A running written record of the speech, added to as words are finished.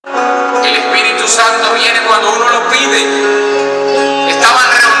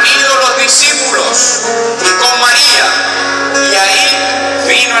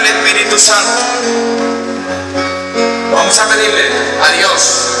Santo. Vamos a pedirle a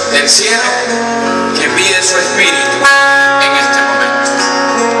Dios del cielo que envíe su Espíritu en este momento.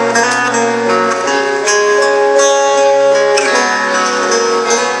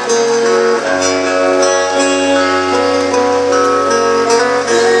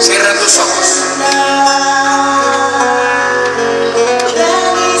 Cierra tus ojos.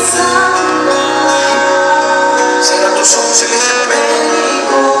 Cierra tus ojos en este momento.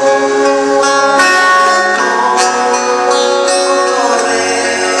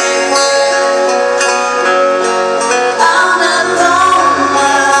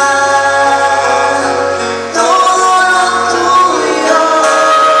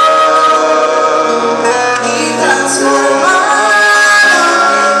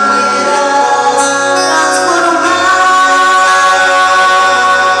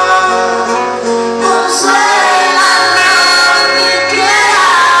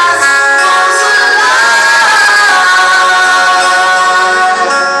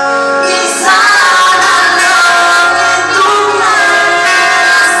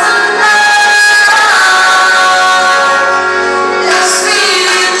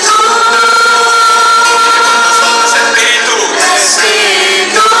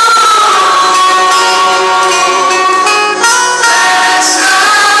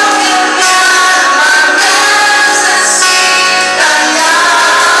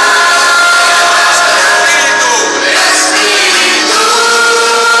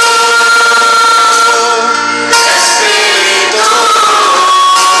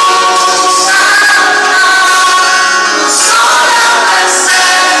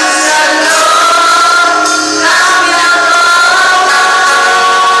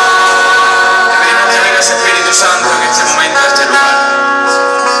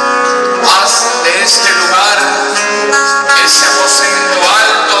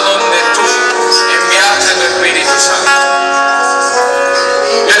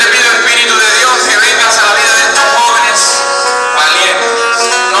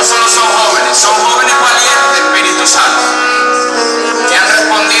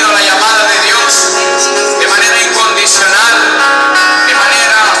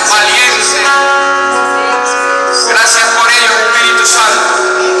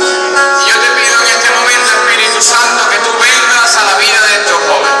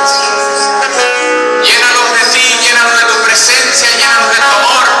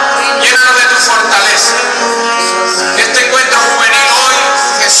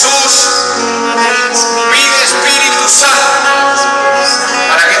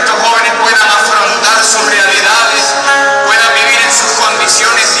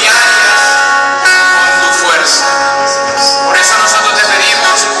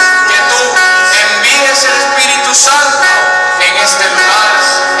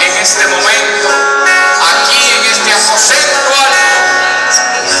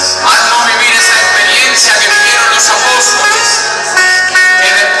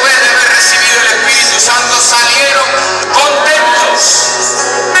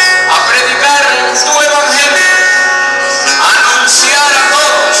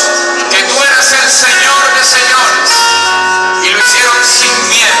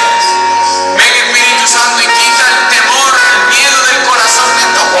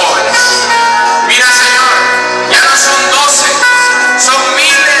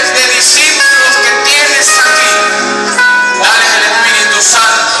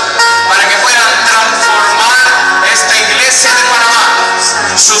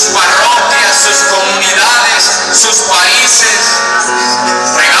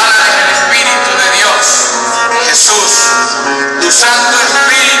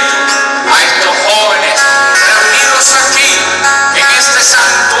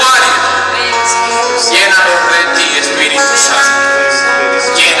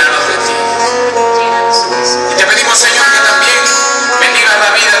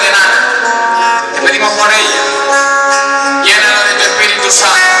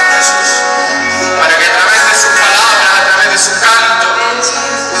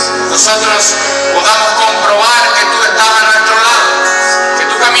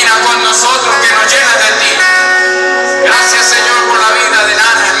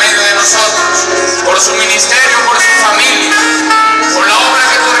 Su ministerio, por su familia, por la obra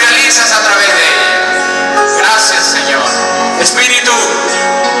que tú realizas a través de ella. Gracias, Señor. Espíritu.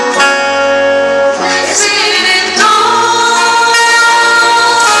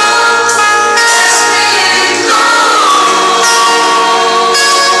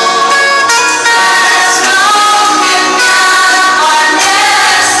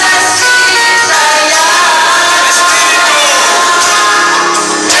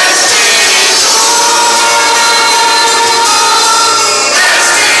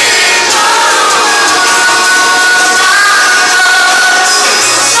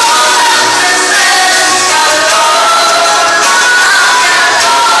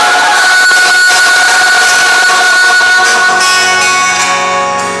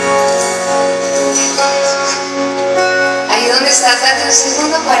 regálate un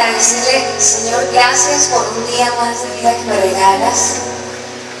segundo para decirle: Señor, gracias por un día más de vida que me regalas,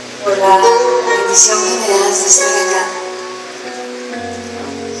 por la bendición que me das de estar acá.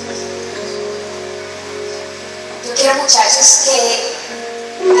 Yo quiero, muchachos, que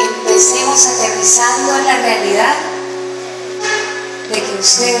empecemos aterrizando en la realidad de que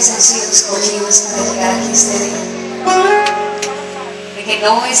ustedes han sido escogidos para llegar aquí este día. De que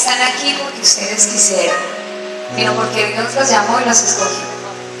no están aquí porque ustedes quisieron, sino porque Dios los llamó y los escogió.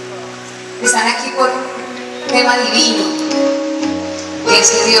 Están aquí por un tema divino, que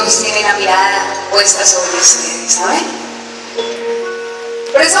es que Dios tiene la mirada puesta sobre ustedes, ¿saben?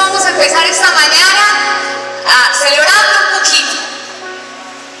 Por eso vamos a empezar esta mañana celebrando un poquito,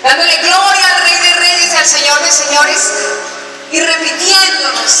 dándole gloria al Rey de Reyes y al Señor de Señores, y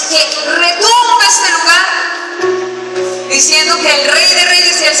repitiéndonos que retumbe este lugar, diciendo que el Rey de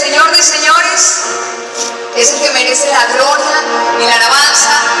Reyes y el Señor de Señores es el que merece la gloria y la alabanza